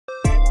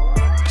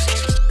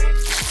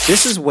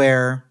This is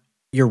where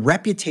your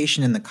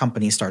reputation in the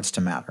company starts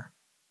to matter.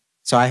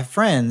 So I have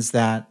friends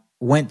that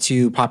went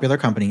to popular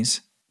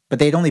companies, but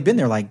they'd only been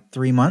there like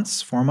 3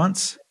 months, 4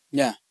 months.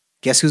 Yeah.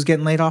 Guess who's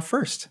getting laid off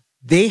first?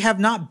 They have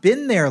not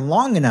been there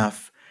long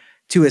enough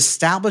to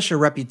establish a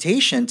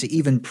reputation to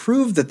even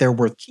prove that they're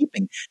worth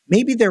keeping.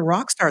 Maybe they're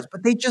rock stars,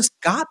 but they just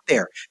got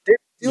there. They're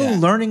still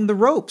learning the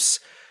ropes.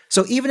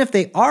 So even if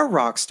they are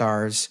rock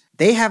stars,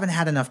 they haven't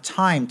had enough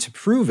time to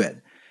prove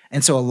it.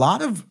 And so a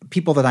lot of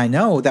people that I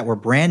know that were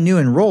brand new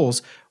in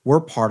roles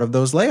were part of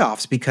those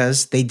layoffs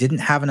because they didn't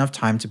have enough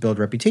time to build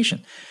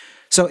reputation.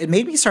 So it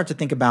made me start to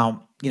think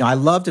about, I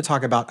love to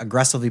talk about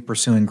aggressively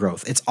pursuing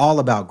growth. It's all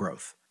about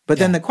growth. But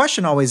then the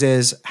question always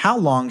is, how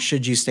long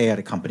should you stay at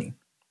a company?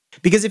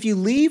 Because if you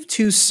leave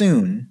too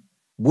soon,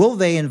 will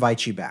they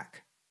invite you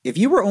back? If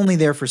you were only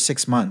there for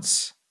 6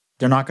 months,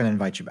 they're not going to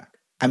invite you back.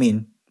 I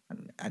mean,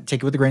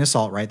 take it with a grain of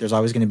salt, right? There's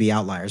always going to be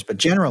outliers, but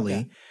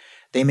generally,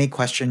 they may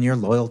question your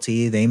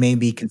loyalty. They may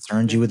be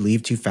concerned you would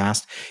leave too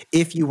fast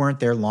if you weren't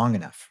there long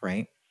enough,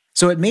 right?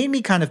 So it made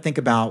me kind of think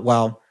about,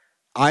 well,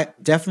 I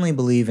definitely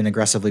believe in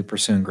aggressively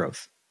pursuing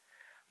growth.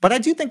 But I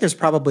do think there's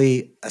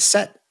probably a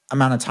set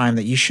amount of time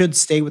that you should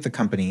stay with the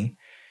company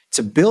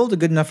to build a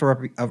good enough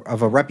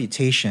of a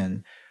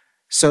reputation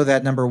so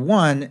that, number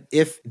one,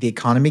 if the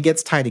economy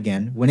gets tight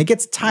again, when it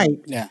gets tight,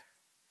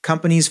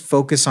 companies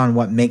focus on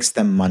what makes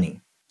them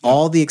money.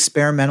 All the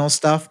experimental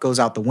stuff goes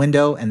out the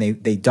window and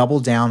they double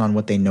down on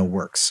what they know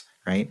works,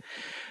 right?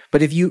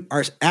 But if you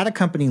are at a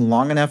company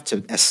long enough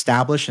to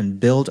establish and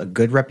build a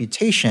good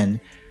reputation,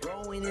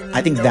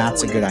 I think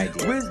that's a good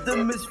idea.